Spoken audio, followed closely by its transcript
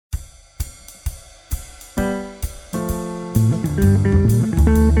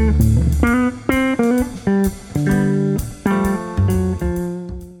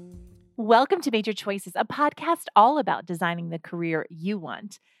Welcome to Major Choices, a podcast all about designing the career you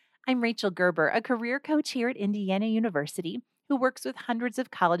want. I'm Rachel Gerber, a career coach here at Indiana University who works with hundreds of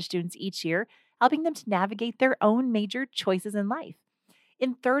college students each year, helping them to navigate their own major choices in life.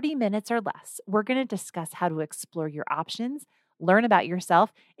 In 30 minutes or less, we're going to discuss how to explore your options, learn about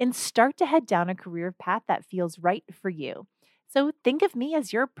yourself, and start to head down a career path that feels right for you. So think of me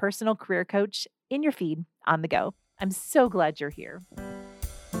as your personal career coach in your feed on the go. I'm so glad you're here.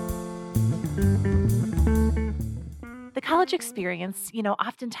 The college experience,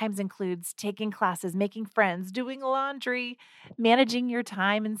 oftentimes includes taking classes, making friends, doing laundry, managing your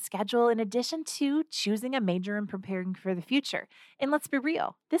time and schedule, in addition to choosing a major and preparing for the future. And let's be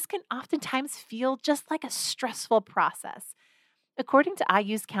real, this can oftentimes feel just like a stressful process. According to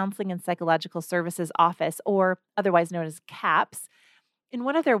IU's Counseling and Psychological Services Office, or otherwise known as CAPS, in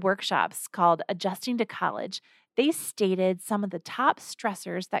one of their workshops called Adjusting to College, they stated some of the top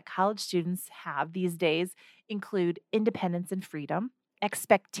stressors that college students have these days include independence and freedom,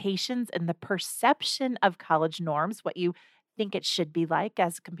 expectations and the perception of college norms, what you think it should be like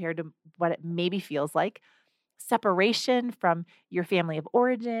as compared to what it maybe feels like, separation from your family of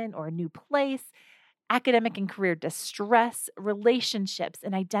origin or a new place, academic and career distress, relationships,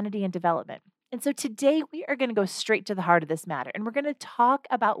 and identity and development. And so today we are going to go straight to the heart of this matter, and we're going to talk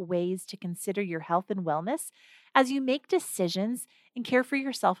about ways to consider your health and wellness as you make decisions and care for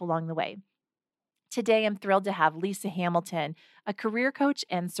yourself along the way. Today, I'm thrilled to have Lisa Hamilton, a career coach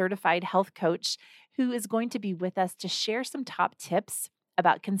and certified health coach, who is going to be with us to share some top tips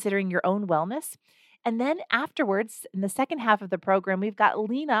about considering your own wellness. And then afterwards, in the second half of the program, we've got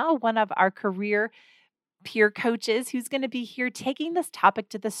Lena, one of our career peer coaches, who's going to be here taking this topic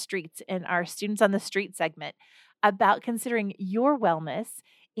to the streets in our Students on the Street segment about considering your wellness.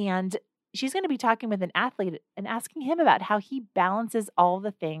 And she's going to be talking with an athlete and asking him about how he balances all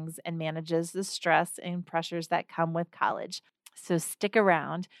the things and manages the stress and pressures that come with college. So stick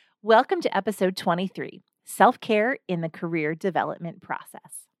around. Welcome to episode 23, Self-Care in the Career Development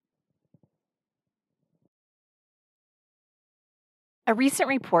Process. A recent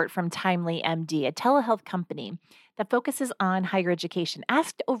report from Timely MD, a telehealth company that focuses on higher education,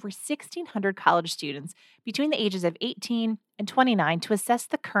 asked over 1,600 college students between the ages of 18 and 29 to assess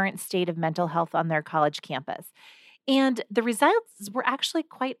the current state of mental health on their college campus. And the results were actually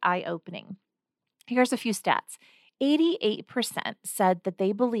quite eye-opening. Here's a few stats. 88% said that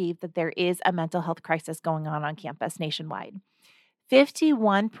they believe that there is a mental health crisis going on campus nationwide.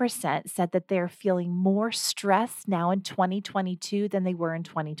 51% said that they're feeling more stress now in 2022 than they were in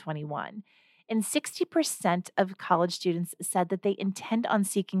 2021. And 60% of college students said that they intend on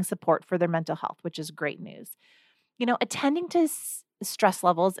seeking support for their mental health, which is great news. Attending to stress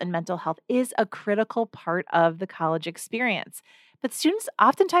levels and mental health is a critical part of the college experience. But students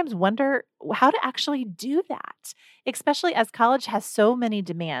oftentimes wonder how to actually do that, especially as college has so many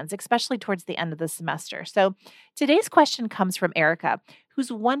demands, especially towards the end of the semester. So today's question comes from Erica,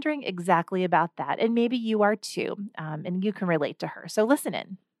 who's wondering exactly about that. And maybe you are too, and you can relate to her. So listen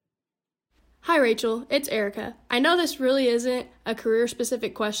in. Hi, Rachel. It's Erica. I know this really isn't a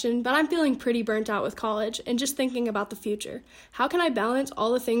career-specific question, but I'm feeling pretty burnt out with college and just thinking about the future. How can I balance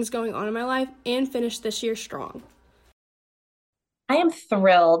all the things going on in my life and finish this year strong? I am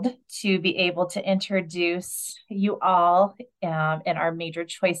thrilled to be able to introduce you all in our Major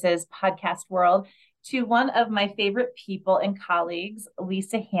Choices podcast world to one of my favorite people and colleagues,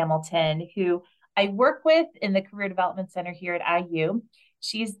 Lisa Hamilton, who I work with in the Career Development Center here at IU.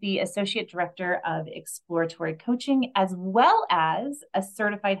 She's the Associate Director of Exploratory Coaching, as well as a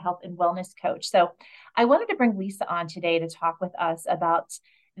certified health and wellness coach. So I wanted to bring Lisa on today to talk with us about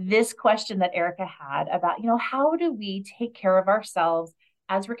this question that Erica had about, how do we take care of ourselves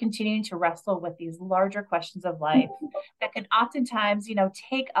as we're continuing to wrestle with these larger questions of life that can oftentimes,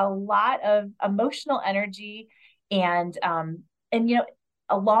 take a lot of emotional energy and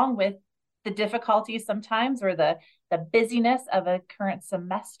along with the difficulties sometimes or the busyness of a current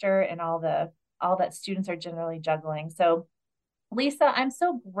semester and all that students are generally juggling. So Lisa, I'm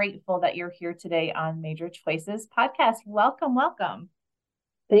so grateful that you're here today on Major Choices podcast. Welcome, welcome.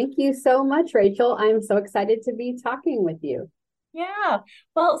 Thank you so much, Rachel. I'm so excited to be talking with you. Yeah.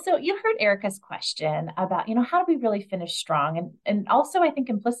 Well, so you heard Erica's question about, how do we really finish strong? And also I think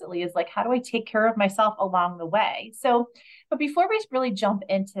implicitly is like, how do I take care of myself along the way? So, but before we really jump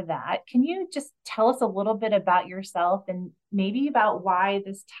into that, can you just tell us a little bit about yourself and maybe about why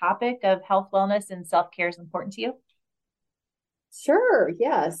this topic of health, wellness, and self-care is important to you? Sure.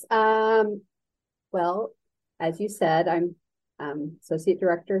 Yes. Well, as you said, I'm associate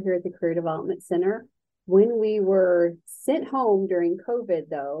director here at the Career Development Center. When we were sent home during COVID,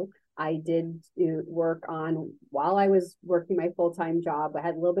 though, I did work on, while I was working my full-time job, I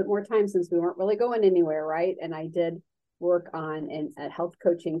had a little bit more time since we weren't really going anywhere, right? And I did work on a health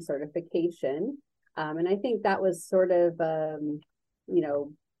coaching certification. And I think that was sort of, a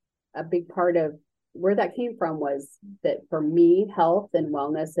big part of where that came from, was that for me, health and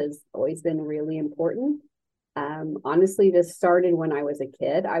wellness has always been really important. Honestly, this started when I was a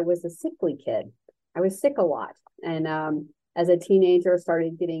kid. I was a sickly kid. I was sick a lot. And as a teenager,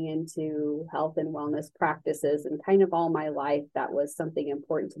 started getting into health and wellness practices, and kind of all my life, that was something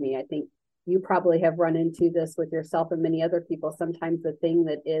important to me. I think you probably have run into this with yourself and many other people. Sometimes the thing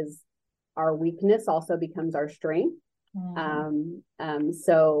that is our weakness also becomes our strength.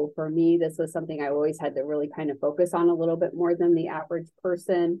 So for me, this was something I always had to really kind of focus on a little bit more than the average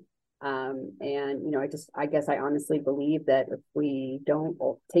person. And I guess I honestly believe that if we don't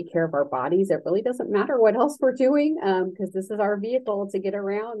take care of our bodies, it really doesn't matter what else we're doing, because this is our vehicle to get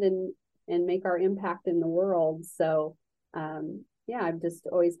around and make our impact in the world. So I've just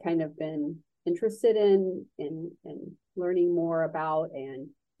always kind of been interested in learning more about and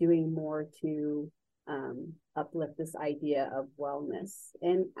doing more to uplift this idea of wellness.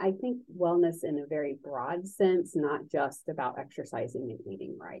 And I think wellness in a very broad sense, not just about exercising and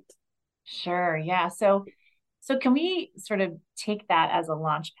eating right. Sure. Yeah. So can we sort of take that as a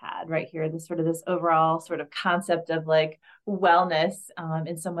launch pad right here, this overall sort of concept of like wellness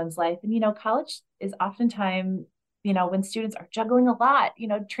in someone's life? And, college is oftentimes, when students are juggling a lot,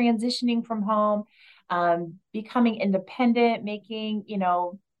 transitioning from home, becoming independent, making,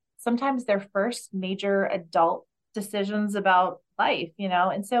 sometimes their first major adult decisions about life,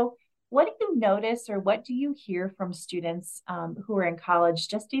 and so what do you notice, or what do you hear from students who are in college,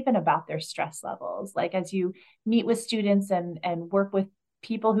 just even about their stress levels? Like, as you meet with students and work with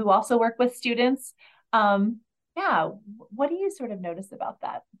people who also work with students, what do you sort of notice about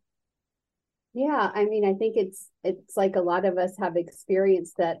that? Yeah, I mean, I think it's like a lot of us have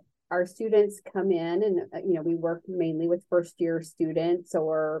experienced that our students come in and, we work mainly with first year students,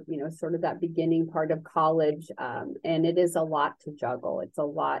 or, sort of that beginning part of college. And it is a lot to juggle. It's a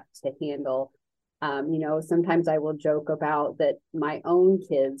lot to handle. Sometimes I will joke about that my own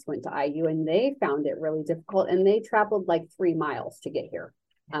kids went to IU and they found it really difficult, and they traveled like 3 miles to get here.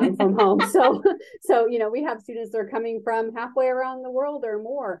 From home. So, we have students that are coming from halfway around the world or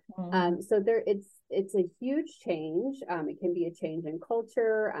more. So it's a huge change. It can be a change in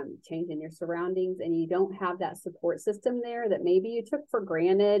culture, change in your surroundings, and you don't have that support system there that maybe you took for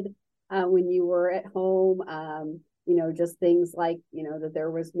granted when you were at home. Just things like, that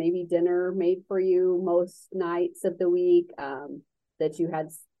there was maybe dinner made for you most nights of the week, that you had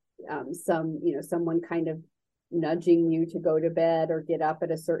someone kind of nudging you to go to bed or get up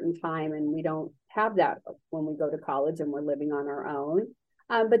at a certain time. And we don't have that when we go to college and we're living on our own.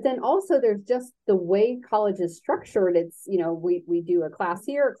 But then also there's just the way college is structured. It's, we do a class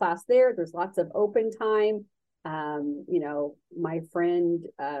here, a class there. There's lots of open time. My friend,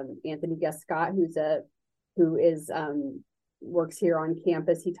 Anthony Gescott, works here on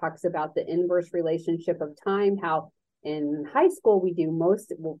campus. He talks about the inverse relationship of time, how in high school,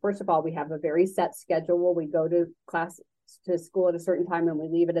 first of all, we have a very set schedule. We go to school at a certain time and we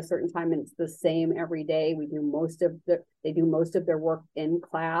leave at a certain time, and it's the same every day. They do most of their work in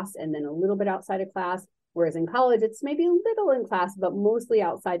class and then a little bit outside of class. Whereas in college, it's maybe a little in class, but mostly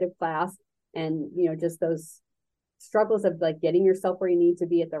outside of class. And, just those struggles of like getting yourself where you need to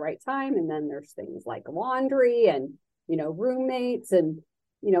be at the right time. And then there's things like laundry and, roommates and,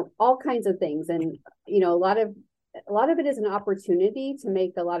 all kinds of things. And, a lot of it is an opportunity to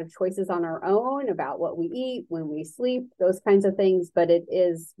make a lot of choices on our own about what we eat, when we sleep, those kinds of things. But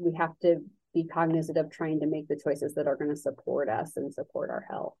we have to be cognizant of trying to make the choices that are going to support us and support our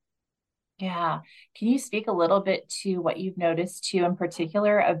health. Yeah. Can you speak a little bit to what you've noticed too, in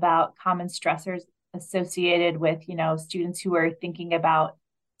particular, about common stressors associated with, students who are thinking about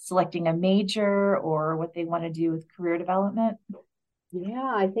selecting a major or what they want to do with career development?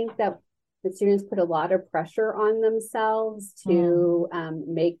 Yeah, I think that the students put a lot of pressure on themselves to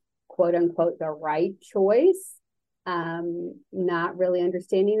make, quote unquote, the right choice, not really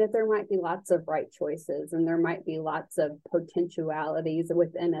understanding that there might be lots of right choices and there might be lots of potentialities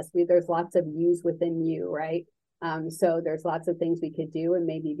within us. There's lots of yous within you, right? So there's lots of things we could do and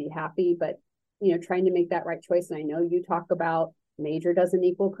maybe be happy, but, trying to make that right choice. And I know you talk about major doesn't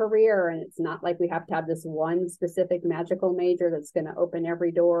equal career, and it's not like we have to have this one specific magical major that's going to open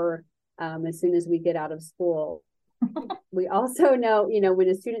every door as soon as we get out of school. We also know, when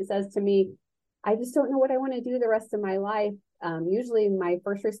a student says to me, I just don't know what I want to do the rest of my life. Usually my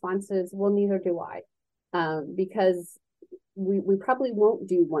first response is, well, neither do I, because we probably won't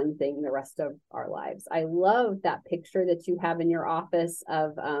do one thing the rest of our lives. I love that picture that you have in your office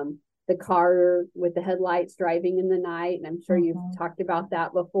of the car with the headlights driving in the night. And I'm sure you've talked about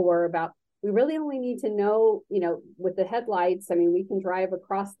that before, about we really only need to know, with the headlights, I mean, we can drive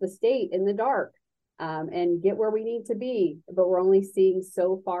across the state in the dark and get where we need to be, but we're only seeing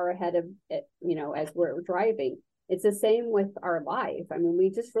so far ahead of it, as we're driving. It's the same with our life. I mean, we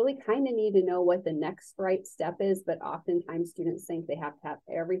just really kind of need to know what the next right step is, but oftentimes students think they have to have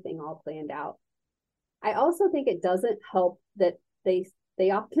everything all planned out. I also think it doesn't help that they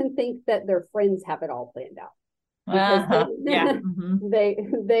often think that their friends have it all planned out, because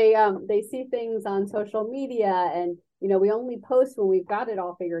they see things on social media, and we only post when we've got it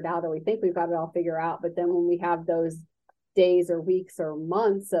all figured out, or we think we've got it all figured out. But then when we have those days or weeks or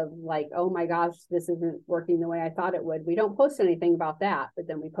months of like, oh my gosh, this isn't working the way I thought it would, we don't post anything about that. But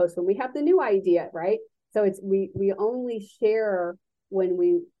then we post when we have the new idea, right? So it's we only share when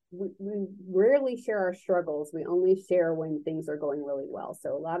we rarely share our struggles. We only share when things are going really well.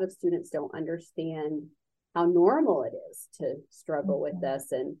 So a lot of students don't understand how normal it is to struggle with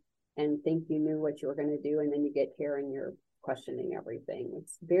this and think you knew what you were going to do, and then you get here and you're questioning everything.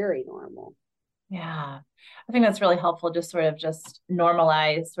 It's very normal. Yeah, I think that's really helpful, just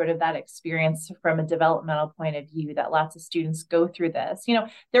normalize sort of that experience from a developmental point of view, that lots of students go through this.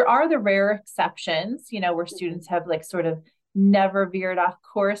 There are the rare exceptions, where students have like sort of never veered off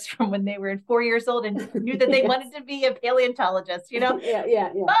course from when they were 4 years old and knew that they wanted to be a paleontologist,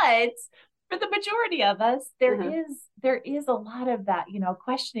 Yeah. But for the majority of us, there is a lot of that,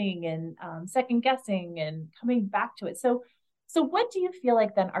 questioning and second guessing and coming back to it. So what do you feel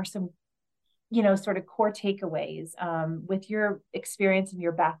like then are some sort of core takeaways with your experience and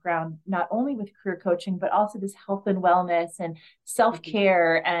your background, not only with career coaching, but also this health and wellness and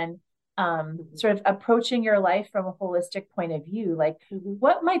self-care and sort of approaching your life from a holistic point of view? Like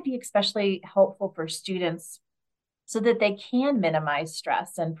what might be especially helpful for students so that they can minimize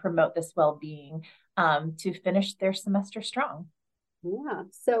stress and promote this well-being to finish their semester strong? Yeah.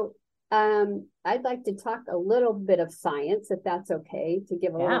 So I'd like to talk a little bit of science, if that's okay, to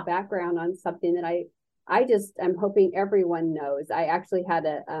give a little background on something that I'm hoping everyone knows. I actually had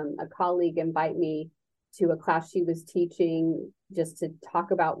a colleague invite me to a class she was teaching just to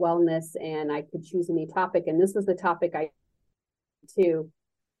talk about wellness, and I could choose any topic. And this was the topic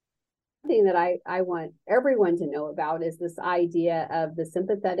something that I want everyone to know about is this idea of the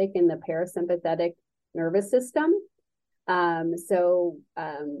sympathetic and the parasympathetic nervous system.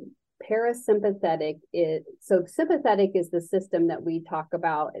 Parasympathetic sympathetic is the system that we talk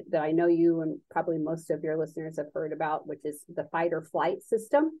about, that I know you and probably most of your listeners have heard about, which is the fight or flight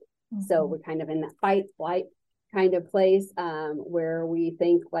system. So we're kind of in that fight flight kind of place where we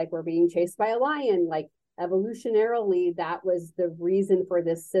think like we're being chased by a lion. Like evolutionarily, that was the reason for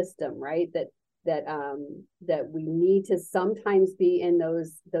this system, right? That we need to sometimes be in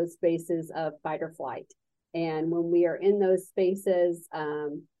those spaces of fight or flight. And when we are in those spaces,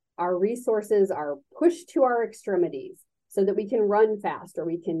 our resources are pushed to our extremities so that we can run fast, or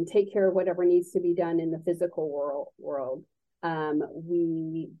we can take care of whatever needs to be done in the physical world.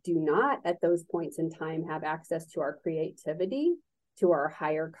 We do not at those points in time have access to our creativity, to our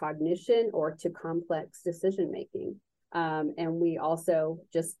higher cognition, or to complex decision making. And we also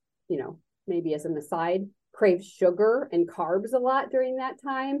just, maybe as an aside, crave sugar and carbs a lot during that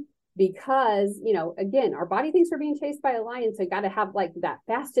time. Because, again, our body thinks we're being chased by a lion. So you got to have like that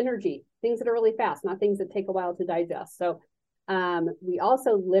fast energy, things that are really fast, not things that take a while to digest. So we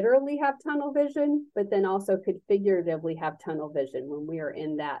also literally have tunnel vision, but then also could figuratively have tunnel vision when we are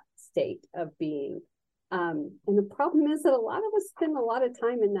in that state of being. And the problem is that a lot of us spend a lot of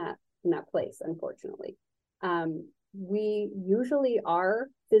time in that place, unfortunately. We usually are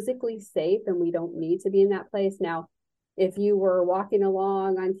physically safe and we don't need to be in that place. Now, if you were walking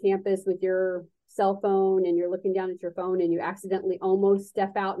along on campus with your cell phone and you're looking down at your phone and you accidentally almost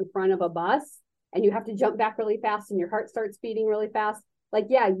step out in front of a bus and you have to jump back really fast and your heart starts beating really fast, like,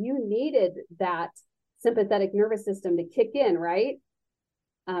 yeah, you needed that sympathetic nervous system to kick in, right?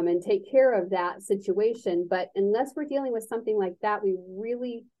 And take care of that situation. But unless we're dealing with something like that, we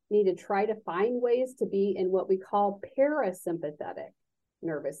really need to try to find ways to be in what we call parasympathetic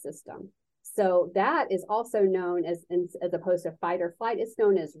nervous system. So that is also known as opposed to fight or flight, it's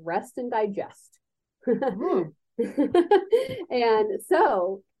known as rest and digest. And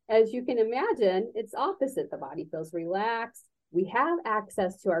so, as you can imagine, it's opposite. The body feels relaxed. We have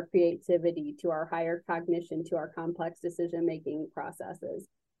access to our creativity, to our higher cognition, to our complex decision-making processes.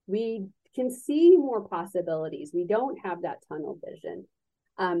 we can see more possibilities. We don't have that tunnel vision.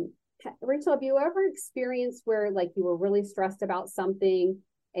 Rachel, have you ever experienced where like you were really stressed about something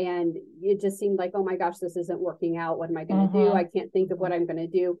and it just seemed like, oh my gosh, this isn't working out. What am I going to do? I can't think of what I'm going to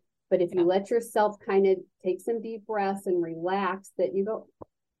do. But if you let yourself kind of take some deep breaths and relax, that you go,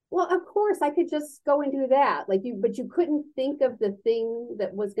 well, of course I could just go and do that. But you couldn't think of the thing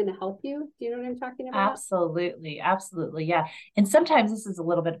that was going to help you. Do you know what I'm talking about? Absolutely. Absolutely. Yeah. And sometimes this is a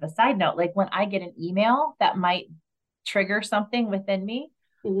little bit of a side note, like when I get an email that might trigger something within me,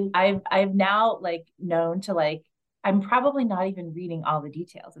 I've now like known to like, I'm probably not even reading all the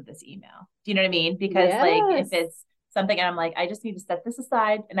details of this email. Do you know what I mean? Because like if it's something and I'm like, I just need to set this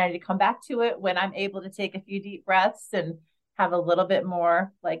aside and I need to come back to it when I'm able to take a few deep breaths and have a little bit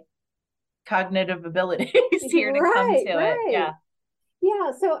more like cognitive abilities here to come to it. Yeah.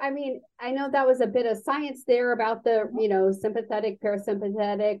 Yeah. So, I mean, I know that was a bit of science there about the, sympathetic,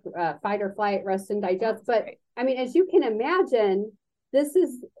 parasympathetic, fight or flight, rest and digest. But I mean, as you can imagine,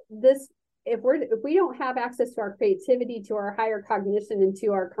 if we don't have access to our creativity, to our higher cognition, and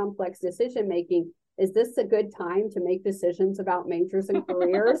to our complex decision making, is this a good time to make decisions about majors and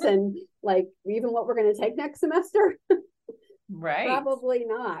careers and like even what we're going to take next semester? Right. Probably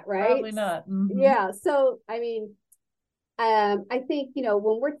not. Right. Probably not. Yeah. So, I mean, I think,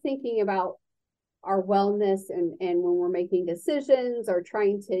 when we're thinking about our wellness and when we're making decisions or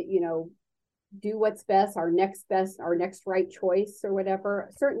trying to, do what's best, our next right choice or whatever.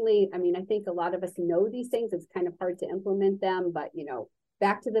 Certainly, I mean, I think a lot of us know these things. It's kind of hard to implement them, but,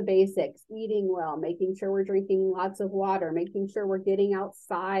 back to the basics, eating well, making sure we're drinking lots of water, making sure we're getting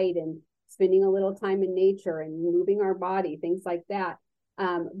outside and spending a little time in nature and moving our body, things like that.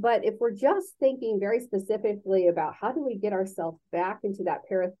 But if we're just thinking very specifically about how do we get ourselves back into that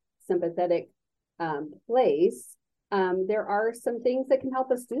parasympathetic place, there are some things that can help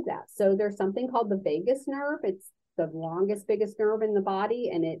us do that. So there's something called the vagus nerve. It's the longest, biggest nerve in the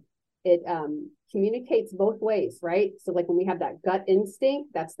body, and it communicates both ways, right? So like when we have that gut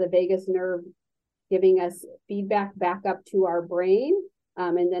instinct, that's the vagus nerve giving us feedback back up to our brain,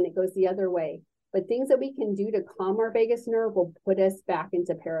 and then it goes the other way. But things that we can do to calm our vagus nerve will put us back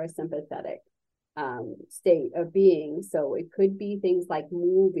into parasympathetic state of being. So it could be things like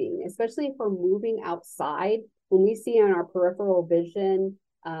moving, especially if we're moving outside. When we see on our peripheral vision,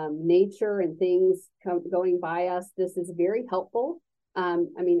 nature and things going by us, this is very helpful. I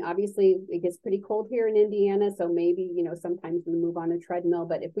mean, obviously it gets pretty cold here in Indiana, so maybe, sometimes we move on a treadmill,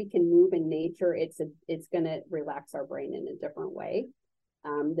 but if we can move in nature, it's going to relax our brain in a different way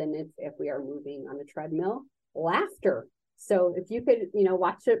than if we are moving on a treadmill. Laughter. So if you could,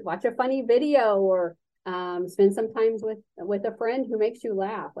 watch a funny video or spend some time with a friend who makes you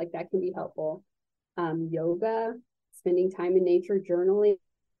laugh, like that can be helpful. Yoga, spending time in nature, journaling,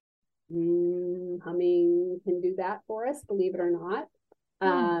 humming can do that for us, believe it or not.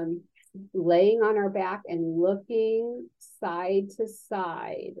 Laying on our back and looking side to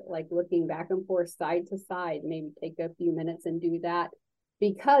side, like looking back and forth, side to side, maybe take a few minutes and do that.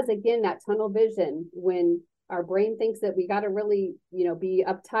 Because again, that tunnel vision, when our brain thinks that we got to really, be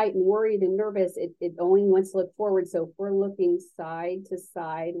uptight and worried and nervous, it only wants to look forward. So if we're looking side to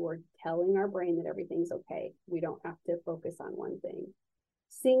side, we're telling our brain that everything's okay. We don't have to focus on one thing.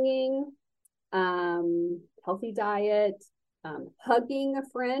 Singing, healthy diet, hugging a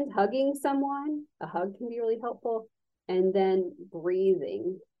friend, hugging someone. A hug can be really helpful. And then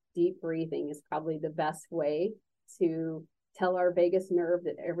breathing. Deep breathing is probably the best way to tell our vagus nerve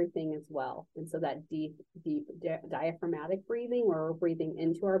that everything is well. And so that deep diaphragmatic breathing, where we're breathing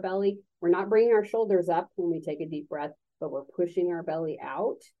into our belly, we're not bringing our shoulders up when we take a deep breath, but we're pushing our belly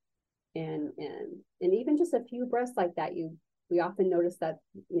out. And even just a few breaths like that, we often notice that,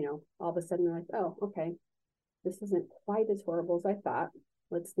 all of a sudden we're like, oh, okay, this isn't quite as horrible as I thought.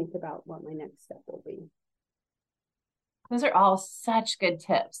 Let's think about what my next step will be. Those are all such good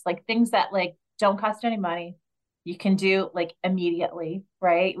tips, like things that like don't cost any money. You can do like immediately,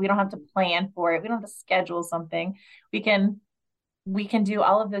 right? We don't have to plan for it. We don't have to schedule something. We can do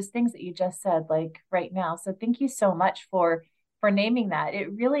all of those things that you just said, like right now. So thank you so much for naming that.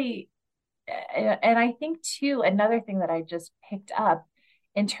 It really, and I think too, another thing that I just picked up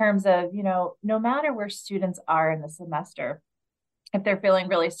in terms of, no matter where students are in the semester, if they're feeling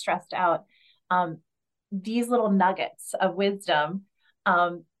really stressed out, these little nuggets of wisdom,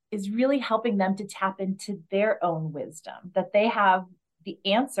 is really helping them to tap into their own wisdom, that they have the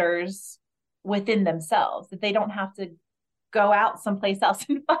answers within themselves, that they don't have to go out someplace else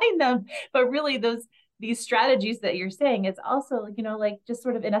and find them. But really these strategies that you're saying is also, like just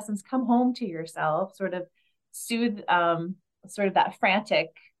sort of in essence, come home to yourself, sort of soothe sort of that frantic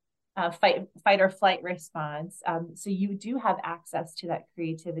fight or flight response. So you do have access to that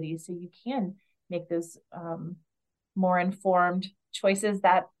creativity. So you can make those more informed choices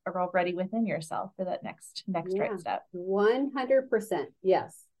that are already within yourself for that next right step. 100%.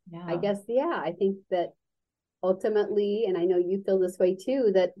 Yes. Yeah. I guess, I think that ultimately, and I know you feel this way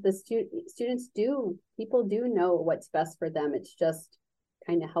too, that the people do know what's best for them. It's just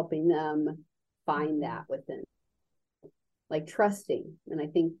kind of helping them find that within, like trusting. And I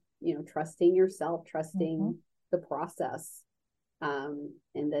think, trusting yourself, trusting the process, and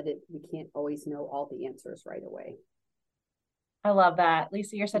that we can't always know all the answers right away. I love that.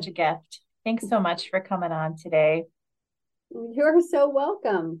 Lisa, you're such a gift. Thanks so much for coming on today. You're so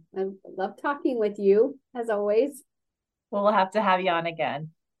welcome. I love talking with you, as always. Well, we'll have to have you on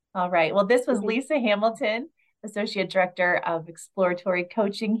again. All right. Well, this was Lisa Hamilton, Associate Director of Exploratory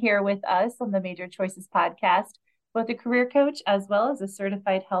Coaching, here with us on the Major Choices podcast, both a career coach as well as a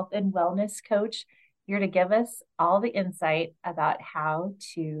certified health and wellness coach, here to give us all the insight about how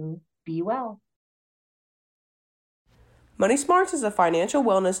to be well. Money Smarts is a financial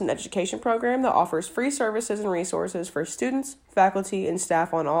wellness and education program that offers free services and resources for students, faculty, and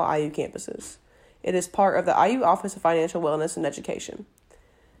staff on all IU campuses. It is part of the IU Office of Financial Wellness and Education.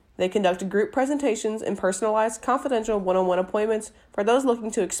 They conduct group presentations and personalized, confidential one-on-one appointments for those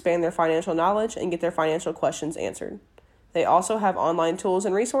looking to expand their financial knowledge and get their financial questions answered. They also have online tools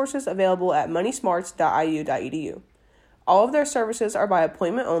and resources available at moneysmarts.iu.edu. All of their services are by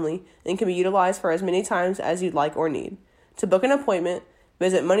appointment only and can be utilized for as many times as you'd like or need. To book an appointment,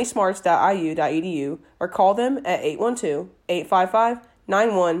 visit moneysmarts.iu.edu or call them at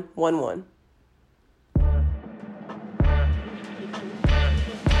 812-855-9111.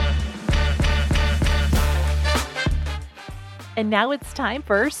 And now it's time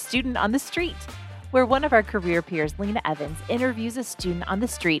for Student on the Street, where one of our career peers, Lena Evans, interviews a student on the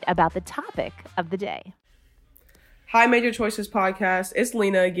street about the topic of the day. Hi, Major Choices Podcast. It's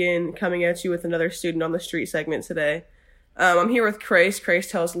Lena again, coming at you with another Student on the Street segment today. I'm here with Crace.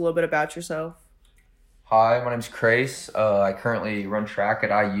 Crace, tell us a little bit about yourself. Hi, my name's Crace. I currently run track at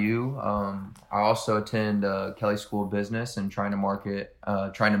IU. I also attend Kelly School of Business and trying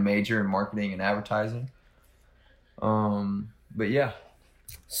to major in marketing and advertising. But yeah.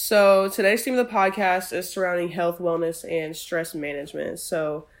 So today's theme of the podcast is surrounding health, wellness, and stress management.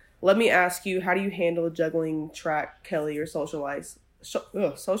 So let me ask you, how do you handle juggling track, Kelly, your social life,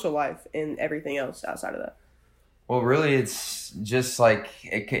 and everything else outside of that? Well, really, it's just like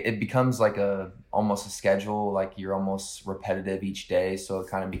it becomes like almost a schedule. Like you're almost repetitive each day, so it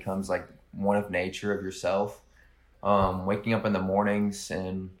kind of becomes like one of nature of yourself. Waking up in the mornings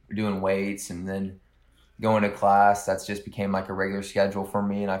and doing weights, and then going to class. That's just became like a regular schedule for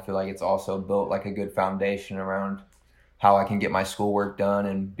me, and I feel like it's also built like a good foundation around how I can get my schoolwork done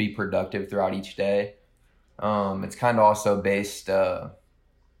and be productive throughout each day. It's kind of also based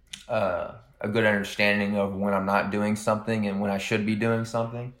a good understanding of when I'm not doing something and when I should be doing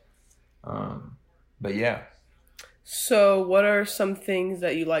something. But yeah. So what are some things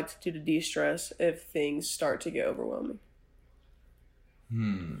that you like to do to de-stress if things start to get overwhelming?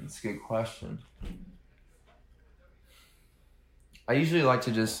 That's a good question. I usually like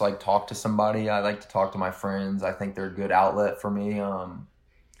to just like talk to somebody. I like to talk to my friends. I think they're a good outlet for me.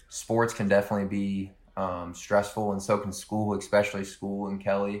 Sports can definitely be stressful, and so can school, especially school in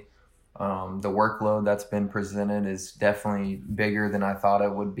Kelly. The workload that's been presented is definitely bigger than I thought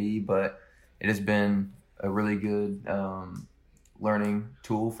it would be, but it has been a really good learning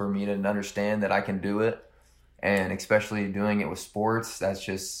tool for me to understand that I can do it, and especially doing it with sports, that's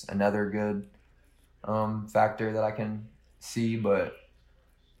just another good factor that I can see. But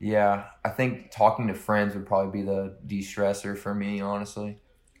yeah, I think talking to friends would probably be the de-stressor for me, honestly.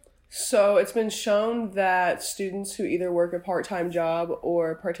 So it's been shown that students who either work a part-time job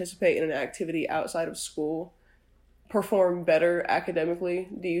or participate in an activity outside of school perform better academically.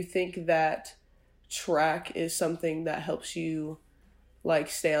 Do you think that track is something that helps you like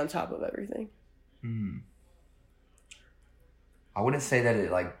stay on top of everything? I wouldn't say that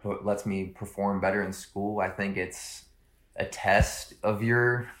it like lets me perform better in school. I think it's a test of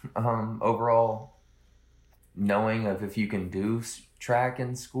your overall knowing of if you can do track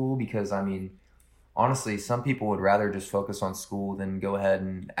in school, because I mean, honestly, some people would rather just focus on school than go ahead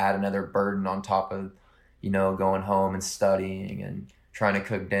and add another burden on top of, going home and studying and trying to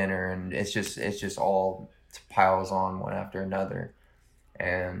cook dinner, and it's just all piles on one after another,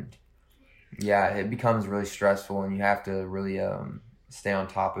 and yeah, it becomes really stressful, and you have to really stay on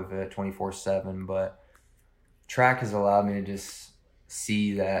top of it 24/7. But track has allowed me to just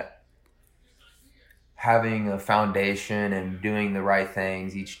see that having a foundation and doing the right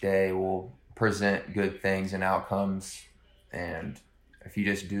things each day will present good things and outcomes. And if you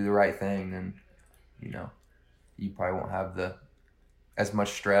just do the right thing, then, you probably won't have as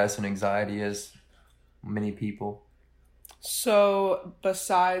much stress and anxiety as many people. So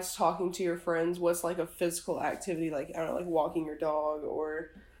besides talking to your friends, what's like a physical activity, like, I don't know, like walking your dog or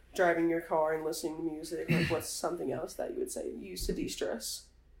driving your car and listening to music? Like, what's something else that you would say you use to de-stress?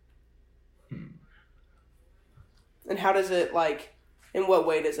 And how does it, in what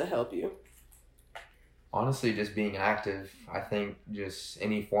way does it help you? Honestly, just being active. I think just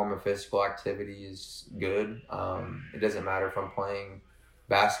any form of physical activity is good. It doesn't matter if I'm playing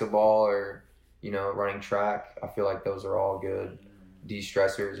basketball or, running track. I feel like those are all good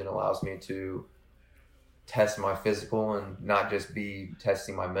de-stressors and allows me to test my physical and not just be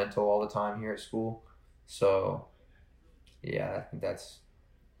testing my mental all the time here at school. So, yeah, I think that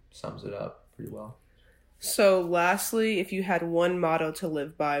sums it up pretty well. So lastly, if you had one motto to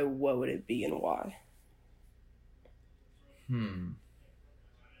live by, what would it be and why?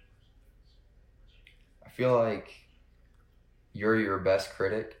 I feel like you're your best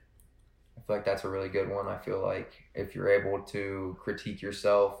critic. I feel like that's a really good one. I feel like if you're able to critique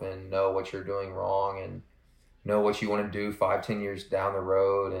yourself and know what you're doing wrong and know what you want to do 5-10 years down the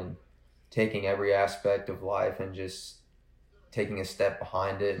road, and taking every aspect of life and just taking a step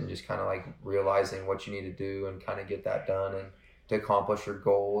behind it and just kind of like realizing what you need to do and kind of get that done and to accomplish your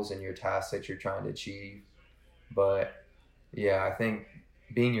goals and your tasks that you're trying to achieve. But yeah, I think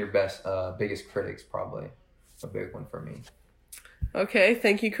being your biggest critic is probably a big one for me. Okay,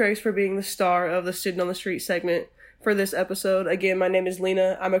 thank you, Craig, for being the star of the Student on the Street segment for this episode. Again, my name is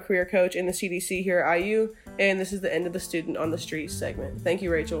Lena. I'm a career coach in the CDC here at IU, and this is the end of the Student on the Street segment. Thank you,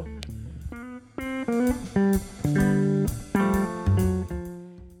 Rachel.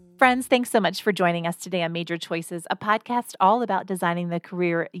 Friends, thanks so much for joining us today on Major Choices, a podcast all about designing the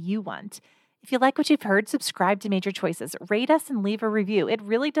career you want. If you like what you've heard, subscribe to Major Choices, rate us, and leave a review. It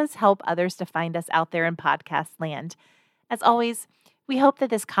really does help others to find us out there in podcast land. As always, we hope that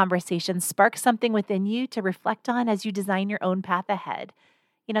this conversation sparks something within you to reflect on as you design your own path ahead.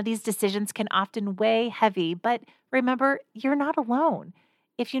 These decisions can often weigh heavy, but remember, you're not alone.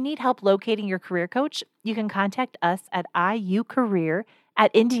 If you need help locating your career coach, you can contact us at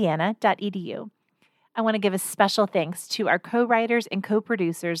iucareer@indiana.edu. I want to give a special thanks to our co-writers and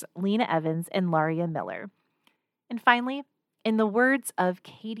co-producers, Lena Evans and Laria Miller. And finally, in the words of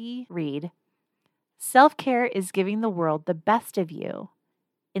Katie Reed, self-care is giving the world the best of you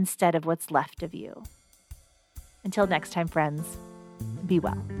instead of what's left of you. Until next time, friends, be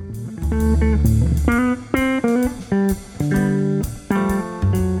well.